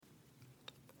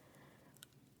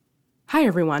Hi,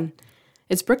 everyone.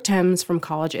 It's Brooke Thames from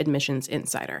College Admissions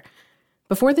Insider.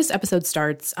 Before this episode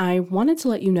starts, I wanted to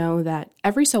let you know that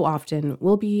every so often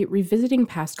we'll be revisiting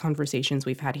past conversations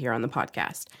we've had here on the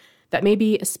podcast that may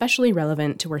be especially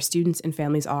relevant to where students and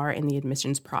families are in the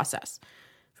admissions process.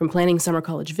 From planning summer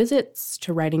college visits,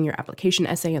 to writing your application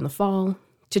essay in the fall,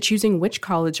 to choosing which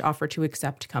college offer to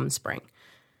accept come spring.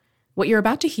 What you're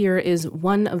about to hear is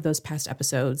one of those past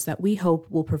episodes that we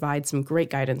hope will provide some great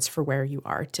guidance for where you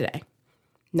are today.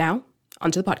 Now,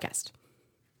 onto the podcast.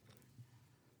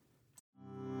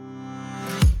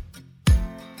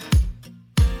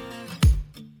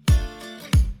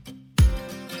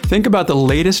 Think about the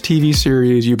latest TV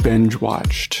series you binge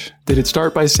watched. Did it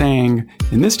start by saying,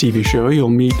 in this TV show, you'll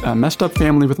meet a messed up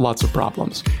family with lots of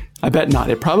problems? I bet not.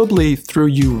 It probably threw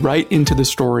you right into the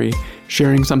story,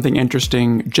 sharing something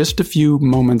interesting just a few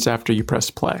moments after you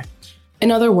pressed play. In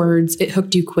other words, it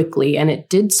hooked you quickly, and it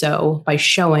did so by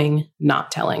showing, not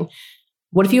telling.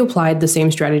 What if you applied the same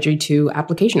strategy to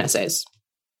application essays?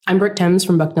 I'm Brooke Thames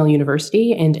from Bucknell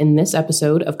University, and in this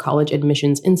episode of College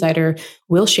Admissions Insider,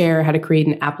 we'll share how to create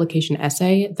an application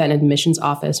essay that an admissions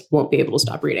office won't be able to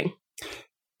stop reading.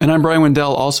 And I'm Brian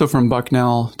Wendell, also from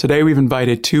Bucknell. Today we've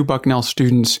invited two Bucknell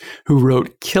students who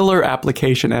wrote killer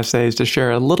application essays to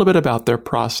share a little bit about their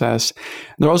process.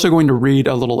 They're also going to read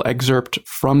a little excerpt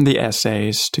from the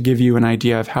essays to give you an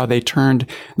idea of how they turned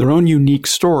their own unique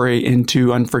story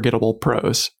into unforgettable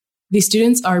prose. These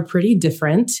students are pretty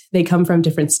different. They come from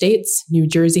different states, New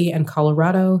Jersey and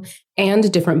Colorado,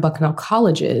 and different Bucknell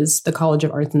colleges, the College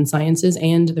of Arts and Sciences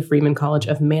and the Freeman College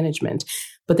of Management.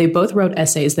 But they both wrote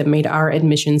essays that made our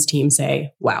admissions team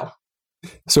say, wow.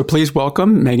 So please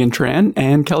welcome Megan Tran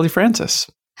and Kelly Francis.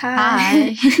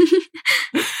 Hi.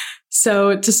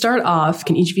 So to start off,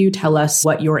 can each of you tell us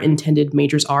what your intended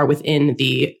majors are within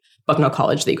the Bucknell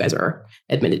College that you guys are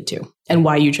admitted to and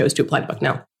why you chose to apply to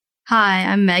Bucknell? Hi,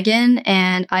 I'm Megan,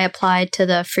 and I applied to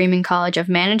the Freeman College of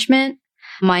Management.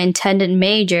 My intended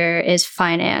major is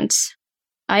finance.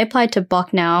 I applied to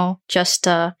Bucknell just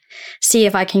to see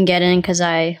if I can get in because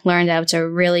I learned that it's a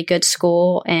really good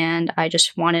school, and I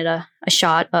just wanted a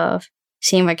shot of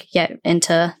seeing if I could get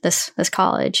into this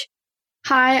college.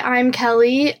 Hi, I'm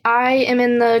Kelly. I am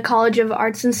in the College of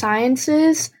Arts and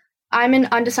Sciences. I'm an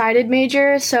undecided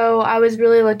major, so I was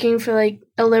really looking for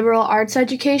a liberal arts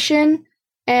education.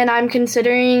 And I'm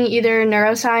considering either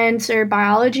neuroscience or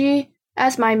biology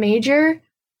as my major.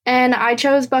 And I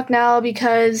chose Bucknell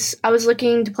because I was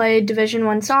looking to play Division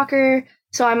I soccer,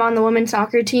 so I'm on the women's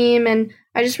soccer team, and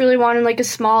I just really wanted a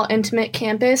small, intimate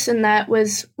campus, and that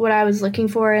was what I was looking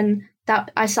for, and that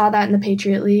I saw that in the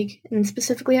Patriot League, and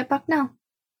specifically at Bucknell.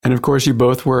 And of course, you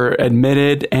both were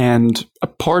admitted, and a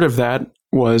part of that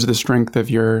was the strength of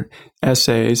your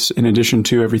essays, in addition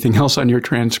to everything else on your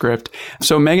transcript.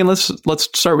 So Megan, let's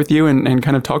start with you and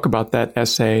kind of talk about that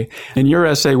essay. In your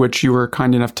essay, which you were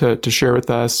kind enough to share with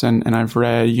us, and I've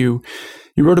read, you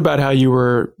wrote about how you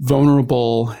were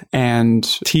vulnerable and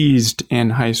teased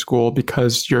in high school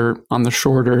because you're on the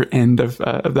shorter end of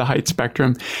the height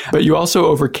spectrum. But you also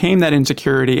overcame that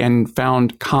insecurity and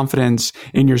found confidence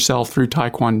in yourself through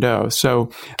Taekwondo.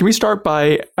 So can we start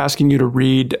by asking you to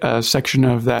read a section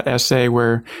of that essay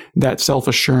where that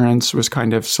self-assurance was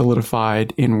kind of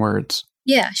solidified in words?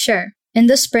 Yeah, sure. In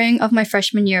the spring of my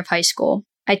freshman year of high school,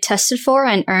 I tested for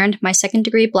and earned my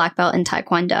second-degree black belt in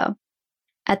Taekwondo.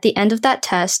 At the end of that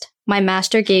test, my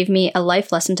master gave me a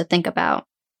life lesson to think about.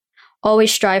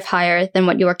 Always strive higher than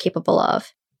what you are capable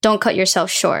of. Don't cut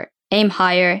yourself short. Aim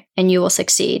higher and you will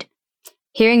succeed.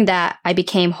 Hearing that, I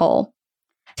became whole.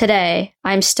 Today,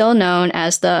 I'm still known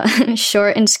as the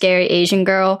short and scary Asian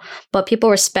girl, but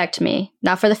people respect me,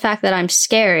 not for the fact that I'm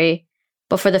scary,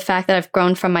 but for the fact that I've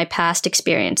grown from my past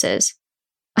experiences.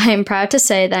 I am proud to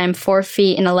say that I'm 4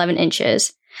 feet and 11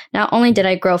 inches. Not only did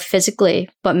I grow physically,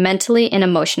 but mentally and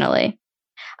emotionally.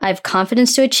 I have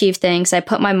confidence to achieve things I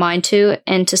put my mind to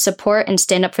and to support and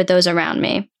stand up for those around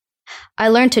me. I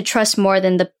learned to trust more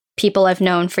than the people I've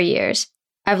known for years.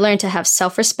 I've learned to have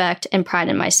self-respect and pride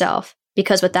in myself,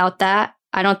 because without that,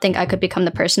 I don't think I could become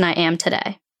the person I am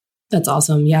today. That's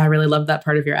awesome. Yeah, I really love that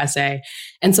part of your essay.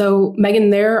 And so, Megan,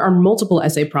 there are multiple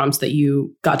essay prompts that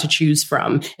you got to choose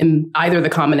from in either the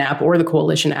Common App or the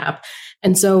Coalition app.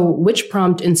 And so which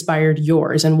prompt inspired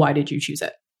yours and why did you choose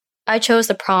it? I chose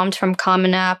the prompt from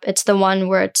Common App. It's the one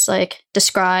where it's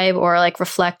describe or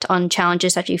reflect on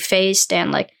challenges that you faced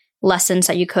and lessons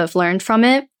that you could have learned from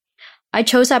it. I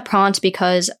chose that prompt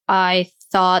because I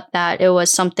thought that it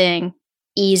was something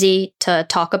easy to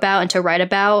talk about and to write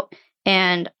about.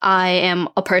 And I am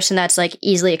a person that's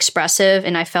easily expressive.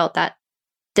 And I felt that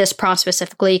this prompt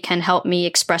specifically can help me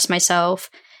express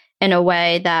myself in a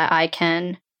way that I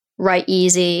can write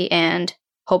easy and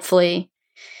hopefully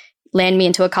land me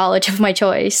into a college of my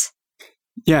choice.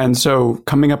 Yeah. And so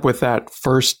coming up with that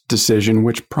first decision,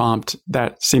 which prompt,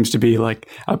 that seems to be like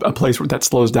a place that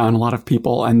slows down a lot of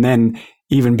people. And then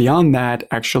even beyond that,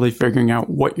 actually figuring out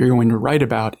what you're going to write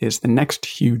about is the next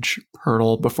huge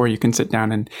hurdle before you can sit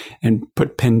down and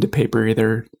put pen to paper,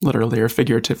 either literally or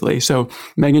figuratively. So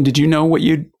Megan, did you know what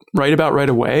you'd write about right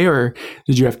away, or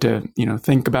did you have to,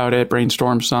 think about it,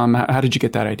 brainstorm some? How did you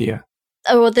get that idea?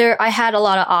 Well, I had a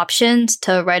lot of options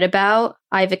to write about.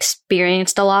 I've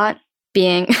experienced a lot.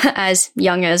 Being as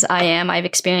young as I am, I've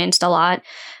experienced a lot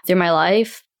through my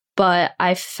life, but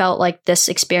I felt like this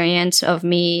experience of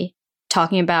me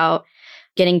talking about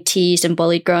getting teased and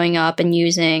bullied growing up and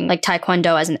using like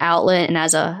Taekwondo as an outlet and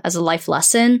as a life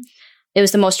lesson, it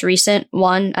was the most recent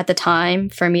one at the time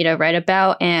for me to write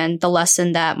about. And the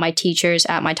lesson that my teachers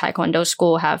at my Taekwondo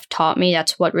school have taught me,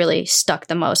 that's what really stuck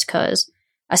the most, because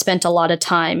I spent a lot of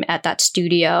time at that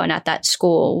studio and at that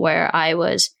school where I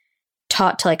was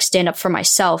taught to like stand up for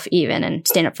myself even and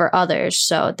stand up for others.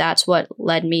 So that's what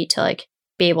led me to like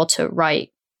be able to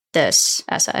write this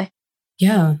essay.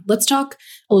 Yeah. Let's talk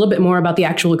a little bit more about the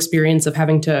actual experience of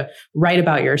having to write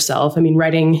about yourself. I mean,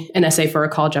 writing an essay for a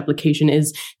college application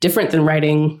is different than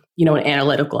writing, an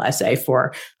analytical essay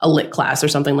for a lit class or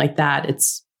something like that.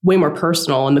 It's way more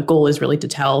personal. And the goal is really to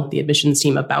tell the admissions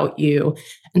team about you.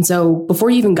 And so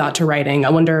before you even got to writing, I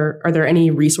wonder, are there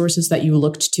any resources that you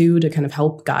looked to kind of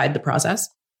help guide the process?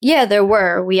 Yeah, there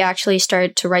were. We actually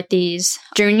started to write these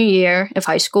junior year of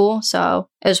high school. So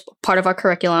it was part of our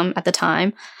curriculum at the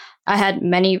time. I had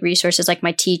many resources like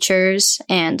my teachers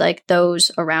and like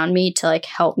those around me to like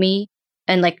help me.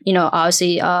 And like,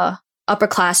 obviously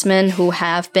upperclassmen who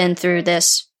have been through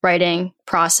this writing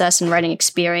process and writing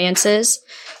experiences.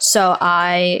 So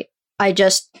I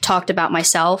just talked about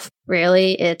myself,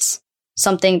 really. It's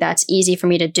something that's easy for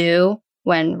me to do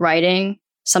when writing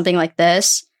something like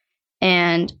this.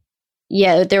 And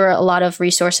yeah, there were a lot of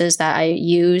resources that I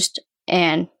used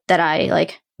and that I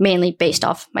like mainly based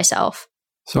off myself.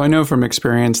 So I know from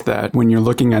experience that when you're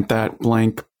looking at that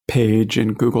blank page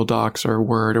in Google Docs or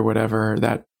Word or whatever,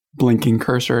 that blinking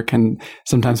cursor can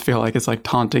sometimes feel like it's like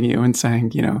taunting you and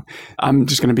saying, I'm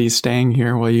just going to be staying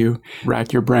here while you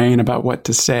rack your brain about what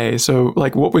to say. So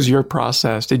like, what was your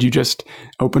process? Did you just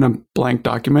open a blank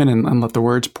document and let the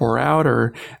words pour out?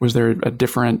 Or was there a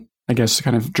different, I guess,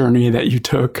 kind of journey that you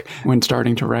took when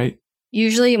starting to write?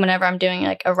 Usually whenever I'm doing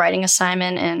like a writing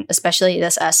assignment, and especially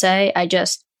this essay, I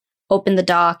just open the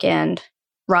doc and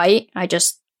write. I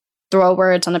just throw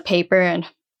words on the paper and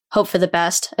hope for the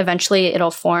best. Eventually,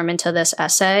 it'll form into this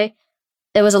essay.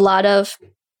 It was a lot of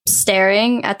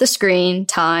staring at the screen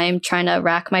time, trying to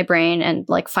rack my brain and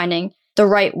like finding the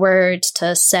right words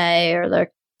to say or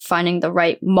like finding the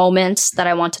right moments that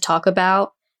I want to talk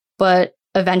about. But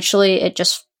eventually, it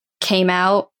just came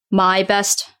out. My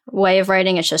best way of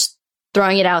writing is just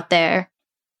throwing it out there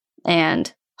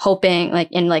and hoping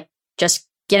just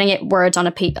getting it words on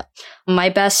a paper. My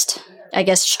best, I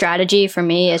guess, strategy for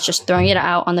me is just throwing it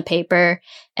out on the paper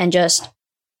and just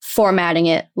formatting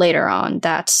it later on.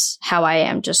 That's how I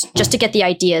am, just to get the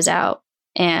ideas out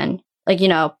and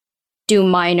do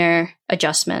minor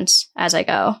adjustments as I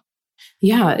go.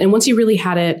 Yeah. And once you really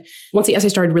had it, once the essay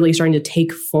started really starting to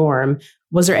take form,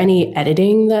 was there any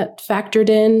editing that factored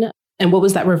in? And what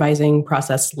was that revising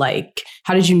process like?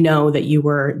 How did you know that you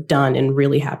were done and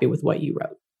really happy with what you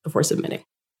wrote before submitting?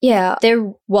 Yeah,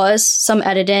 there was some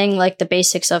editing, like the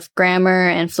basics of grammar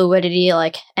and fluidity,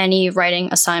 like any writing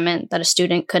assignment that a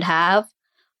student could have.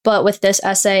 But with this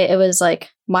essay, it was like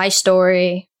my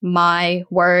story, my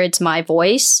words, my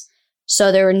voice.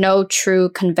 So there were no true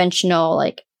conventional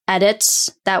like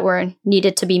edits that were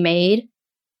needed to be made.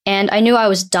 And I knew I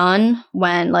was done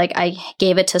when like I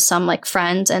gave it to some like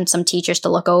friends and some teachers to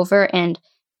look over, and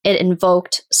it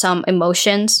invoked some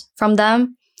emotions from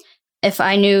them.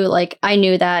 I knew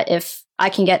that if I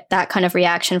can get that kind of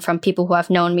reaction from people who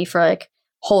have known me for like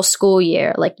whole school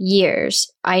year, like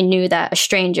years, I knew that a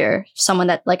stranger, someone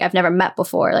that like I've never met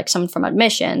before, like someone from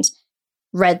admissions,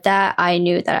 read that, I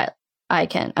knew that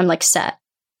I'm like set.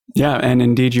 Yeah, and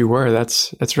indeed you were.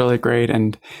 That's really great.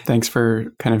 And thanks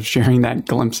for kind of sharing that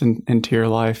glimpse into your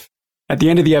life. At the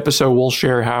end of the episode, we'll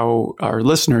share how our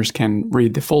listeners can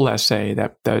read the full essay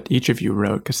that each of you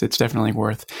wrote, because it's definitely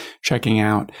worth checking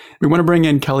out. We want to bring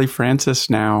in Kelly Francis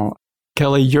now.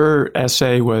 Kelly, your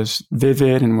essay was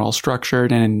vivid and well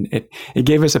structured, and it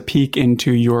gave us a peek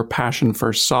into your passion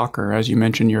for soccer. As you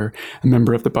mentioned, you're a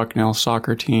member of the Bucknell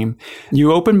soccer team.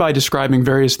 You opened by describing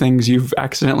various things you've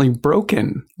accidentally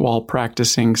broken while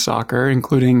practicing soccer,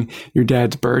 including your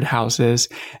dad's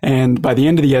birdhouses. And by the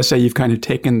end of the essay, you've kind of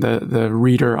taken the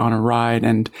reader on a ride,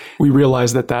 and we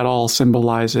realize that all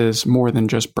symbolizes more than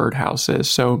just birdhouses.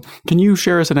 So can you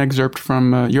share us an excerpt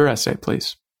from your essay,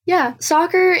 please? Yeah,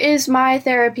 soccer is my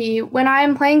therapy. When I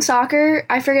am playing soccer,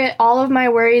 I forget all of my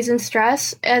worries and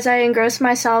stress as I engross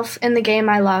myself in the game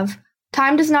I love.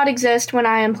 Time does not exist when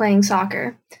I am playing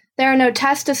soccer. There are no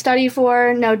tests to study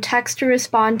for, no texts to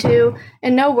respond to,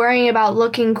 and no worrying about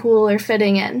looking cool or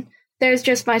fitting in. There's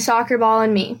just my soccer ball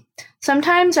and me.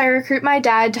 Sometimes I recruit my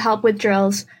dad to help with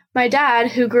drills. My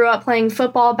dad, who grew up playing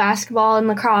football, basketball, and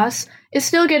lacrosse, is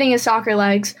still getting his soccer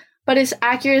legs, but his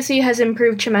accuracy has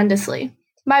improved tremendously.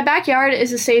 My backyard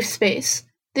is a safe space.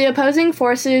 The opposing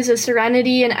forces of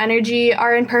serenity and energy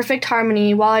are in perfect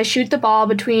harmony while I shoot the ball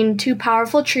between two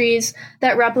powerful trees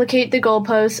that replicate the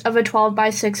goalposts of a 12 by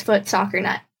 6 foot soccer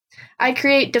net. I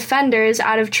create defenders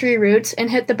out of tree roots and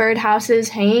hit the birdhouses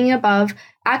hanging above,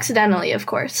 accidentally, of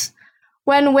course.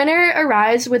 When winter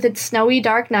arrives with its snowy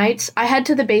dark nights, I head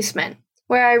to the basement,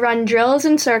 where I run drills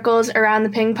and circles around the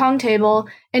ping pong table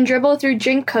and dribble through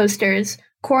drink coasters,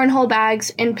 cornhole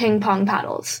bags, and ping pong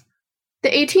paddles.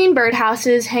 The 18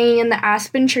 birdhouses hanging in the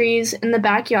aspen trees in the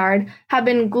backyard have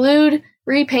been glued,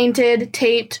 repainted,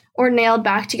 taped, or nailed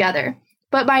back together,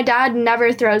 but my dad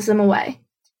never throws them away.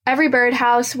 Every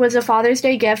birdhouse was a Father's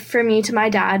Day gift for me to my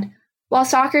dad. While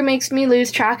soccer makes me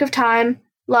lose track of time,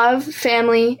 love,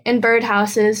 family, and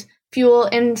birdhouses fuel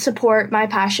and support my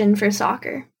passion for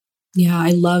soccer. Yeah, I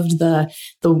loved the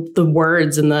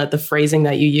words and the phrasing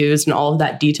that you used and all of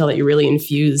that detail that you really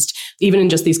infused, even in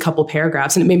just these couple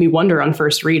paragraphs. And it made me wonder on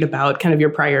first read about kind of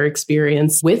your prior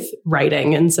experience with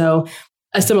writing. And so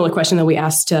a similar question that we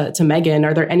asked to Megan,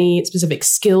 are there any specific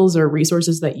skills or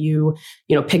resources that you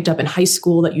picked up in high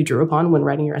school that you drew upon when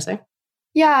writing your essay?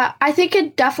 Yeah, I think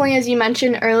it definitely, as you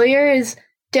mentioned earlier, is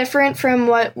different from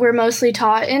what we're mostly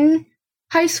taught in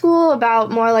high school about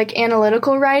more like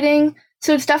analytical writing.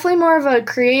 So it's definitely more of a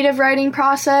creative writing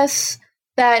process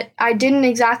that I didn't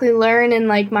exactly learn in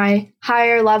like my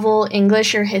higher level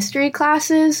English or history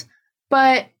classes,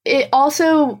 but it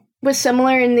also was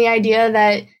similar in the idea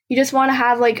that you just want to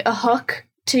have like a hook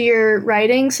to your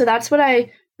writing. So that's what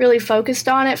I really focused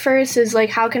on at first, is like,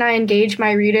 how can I engage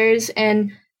my readers?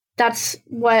 And that's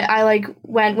what I like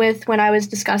went with when I was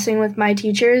discussing with my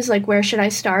teachers, like, where should I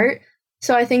start?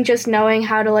 So I think just knowing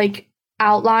how to like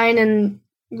outline and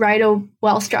write a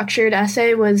well-structured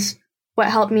essay was what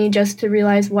helped me just to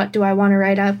realize, what do I want to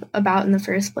write up about in the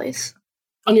first place.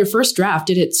 On your first draft,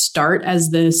 did it start as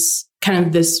this kind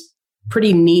of this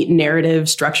pretty neat narrative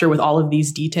structure with all of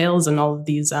these details and all of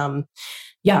these,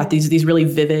 these really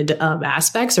vivid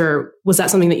aspects? Or was that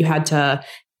something that you had to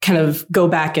kind of go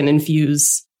back and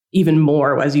infuse even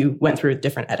more as you went through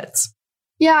different edits?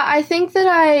 Yeah, I think that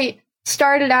I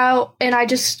started out and I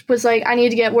just was like, I need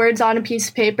to get words on a piece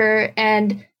of paper,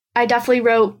 and I definitely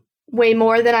wrote way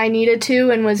more than I needed to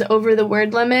and was over the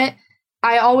word limit.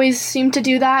 I always seem to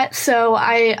do that, so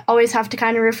I always have to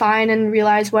kind of refine and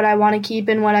realize what I want to keep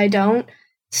and what I don't.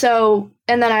 So,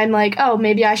 and then I'm like, oh,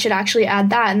 maybe I should actually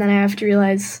add that, and then I have to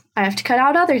realize I have to cut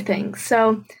out other things.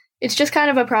 So it's just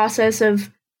kind of a process of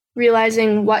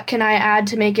realizing what can I add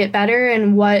to make it better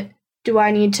and what do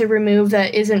I need to remove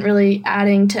that isn't really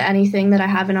adding to anything that I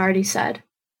haven't already said.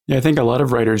 Yeah, I think a lot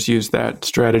of writers use that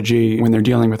strategy when they're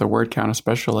dealing with a word count,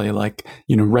 especially like,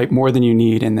 write more than you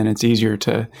need, and then it's easier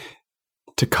to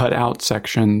cut out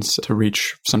sections to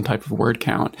reach some type of word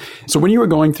count. So when you were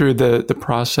going through the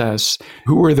process,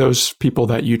 who were those people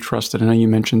that you trusted? I know you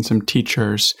mentioned some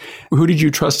teachers. Who did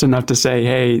you trust enough to say,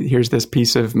 hey, here's this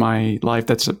piece of my life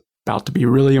that's about to be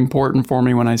really important for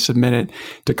me when I submit it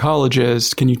to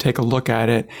colleges. Can you take a look at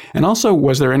it? And also,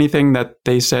 was there anything that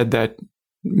they said that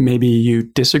maybe you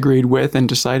disagreed with and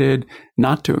decided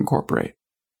not to incorporate?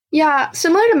 Yeah,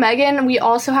 similar to Megan, we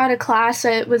also had a class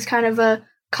that was kind of a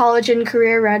college and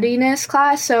career readiness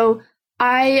class. So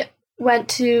I went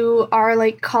to our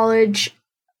like college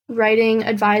writing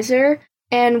advisor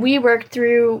and we worked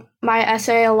through my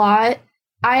essay a lot.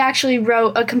 I actually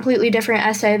wrote a completely different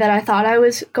essay that I thought I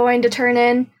was going to turn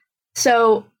in.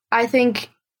 So I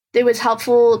think it was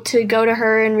helpful to go to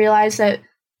her and realize that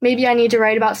maybe I need to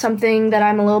write about something that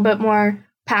I'm a little bit more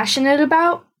passionate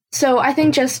about. So I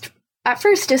think just at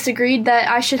first disagreed that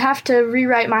I should have to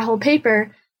rewrite my whole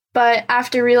paper. But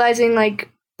after realizing like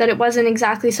that it wasn't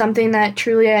exactly something that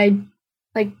truly I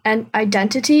like an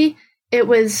identity, it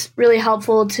was really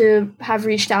helpful to have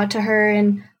reached out to her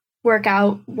and work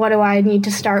out what do I need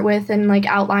to start with and like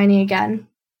outlining again.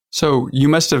 So you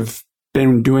must have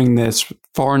been doing this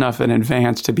far enough in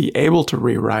advance to be able to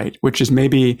rewrite, which is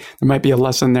maybe there might be a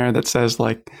lesson there that says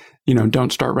like,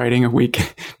 don't start writing a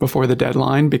week before the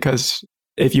deadline, because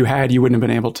if you had, you wouldn't have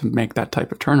been able to make that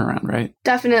type of turnaround, right?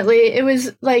 Definitely. It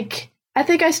was like, I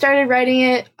think I started writing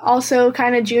it also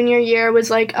kind of junior year, was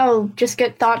like, oh, just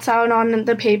get thoughts out on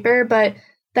the paper. But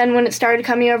then when it started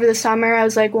coming over the summer, I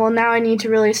was like, well, now I need to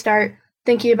really start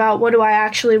thinking about what do I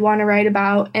actually want to write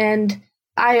about. And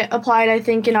I applied, I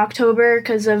think, in October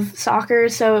because of soccer.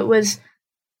 So it was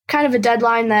kind of a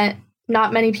deadline that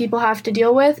not many people have to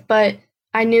deal with, but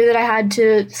I knew that I had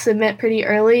to submit pretty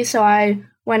early. So I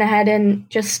went ahead and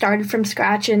just started from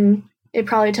scratch, and it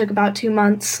probably took about 2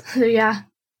 months. So yeah.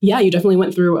 Yeah, you definitely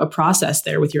went through a process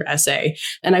there with your essay.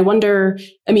 And I wonder,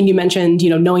 you mentioned,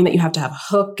 knowing that you have to have a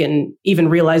hook and even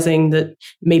realizing that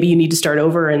maybe you need to start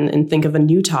over and think of a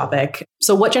new topic.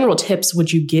 So what general tips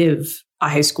would you give a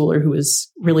high schooler who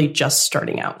is really just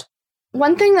starting out?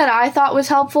 One thing that I thought was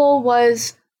helpful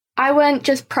was I went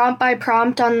just prompt by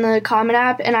prompt on the Common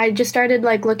App, and I just started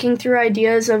like looking through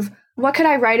ideas of what could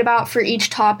I write about for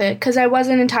each topic, because I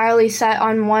wasn't entirely set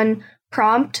on one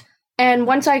prompt. And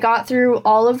once I got through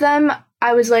all of them,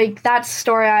 I was like, that's the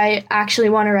story I actually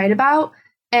want to write about.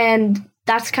 And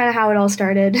that's kind of how it all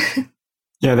started.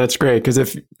 Yeah, that's great. Because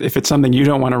if it's something you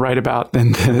don't want to write about,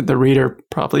 then the reader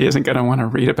probably isn't going to want to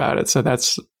read about it. So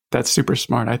that's super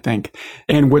smart, I think.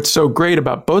 And what's so great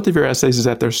about both of your essays is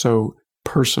that they're so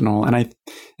personal. And I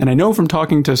know from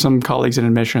talking to some colleagues in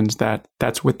admissions that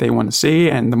that's what they want to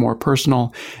see. And the more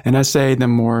personal an essay, the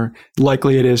more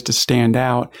likely it is to stand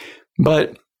out.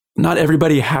 But not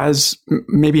everybody has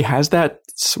that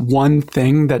one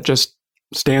thing that just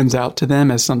stands out to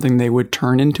them as something they would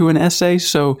turn into an essay.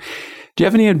 So do you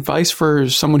have any advice for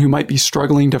someone who might be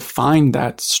struggling to find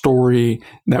that story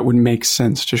that would make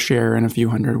sense to share in a few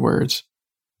hundred words?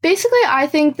 Basically, I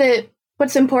think that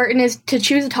what's important is to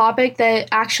choose a topic that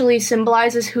actually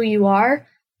symbolizes who you are,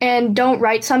 and don't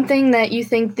write something that you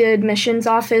think the admissions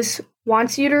office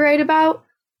wants you to write about.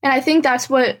 And I think that's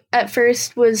what at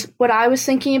first was what I was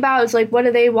thinking about, is like, what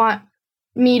do they want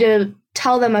me to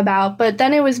tell them about? But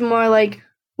then it was more like,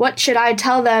 what should I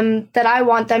tell them that I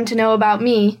want them to know about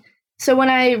me? So when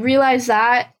I realized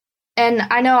that, and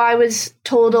I know I was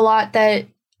told a lot that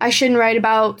I shouldn't write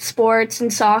about sports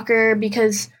and soccer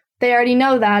because they already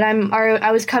know that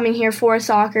I was coming here for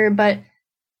soccer, but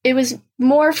it was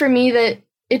more for me that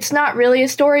it's not really a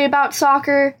story about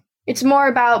soccer. It's more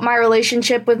about my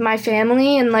relationship with my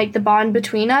family and like the bond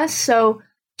between us. So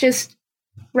just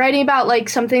writing about like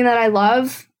something that I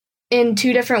love in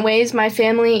two different ways, my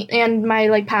family and my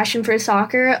like passion for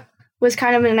soccer, was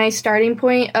kind of a nice starting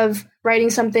point of writing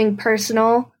something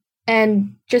personal,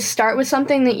 and just start with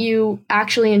something that you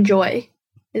actually enjoy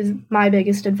is my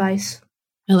biggest advice.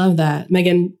 I love that.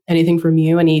 Megan, anything from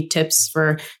you? Any tips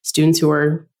for students who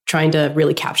are trying to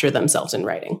really capture themselves in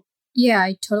writing? Yeah,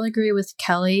 I totally agree with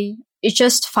Kelly. It's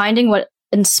just finding what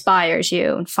inspires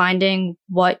you and finding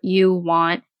what you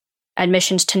want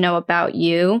admissions to know about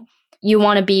you. You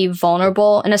want to be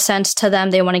vulnerable in a sense to them.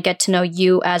 They want to get to know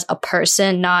you as a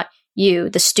person, not you,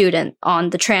 the student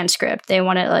on the transcript. They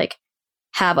want to like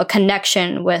have a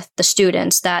connection with the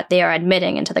students that they are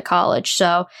admitting into the college.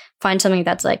 So find something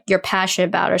that's like you're passionate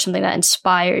about or something that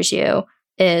inspires you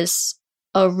is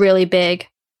a really big,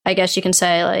 I guess you can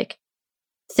say, like,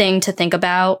 thing to think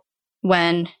about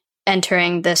when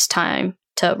entering this time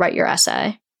to write your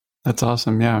essay. That's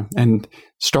awesome. Yeah. And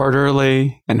start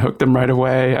early and hook them right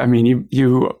away. I mean,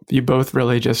 you both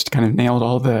really just kind of nailed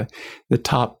all the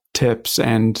top tips.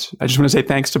 And I just want to say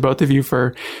thanks to both of you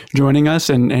for joining us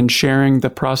and sharing the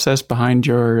process behind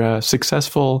your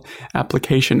successful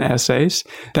application essays.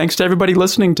 Thanks to everybody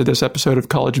listening to this episode of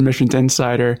College Admissions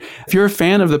Insider. If you're a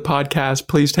fan of the podcast,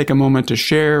 please take a moment to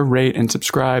share, rate, and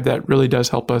subscribe. That really does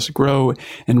help us grow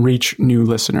and reach new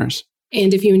listeners.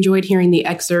 And if you enjoyed hearing the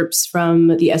excerpts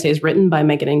from the essays written by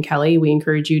Megan and Kelly, we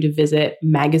encourage you to visit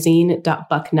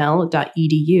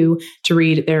magazine.bucknell.edu to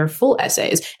read their full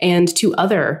essays and 2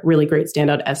 other really great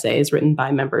standout essays written by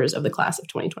members of the class of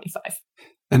 2025.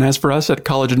 And as for us at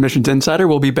College Admissions Insider,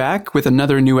 we'll be back with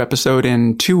another new episode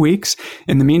in 2 weeks.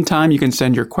 In the meantime, you can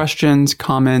send your questions,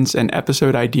 comments, and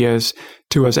episode ideas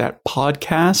to us at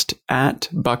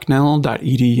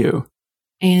podcast@bucknell.edu.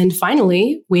 And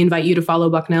finally, we invite you to follow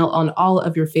Bucknell on all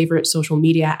of your favorite social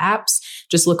media apps.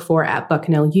 Just look for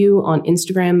 @BucknellU on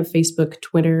Instagram, Facebook,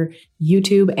 Twitter,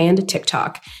 YouTube, and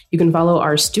TikTok. You can follow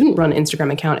our student-run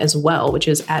Instagram account as well, which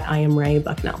is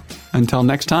 @IamRayBucknell. Until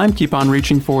next time, keep on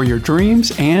reaching for your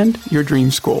dreams and your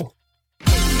dream school.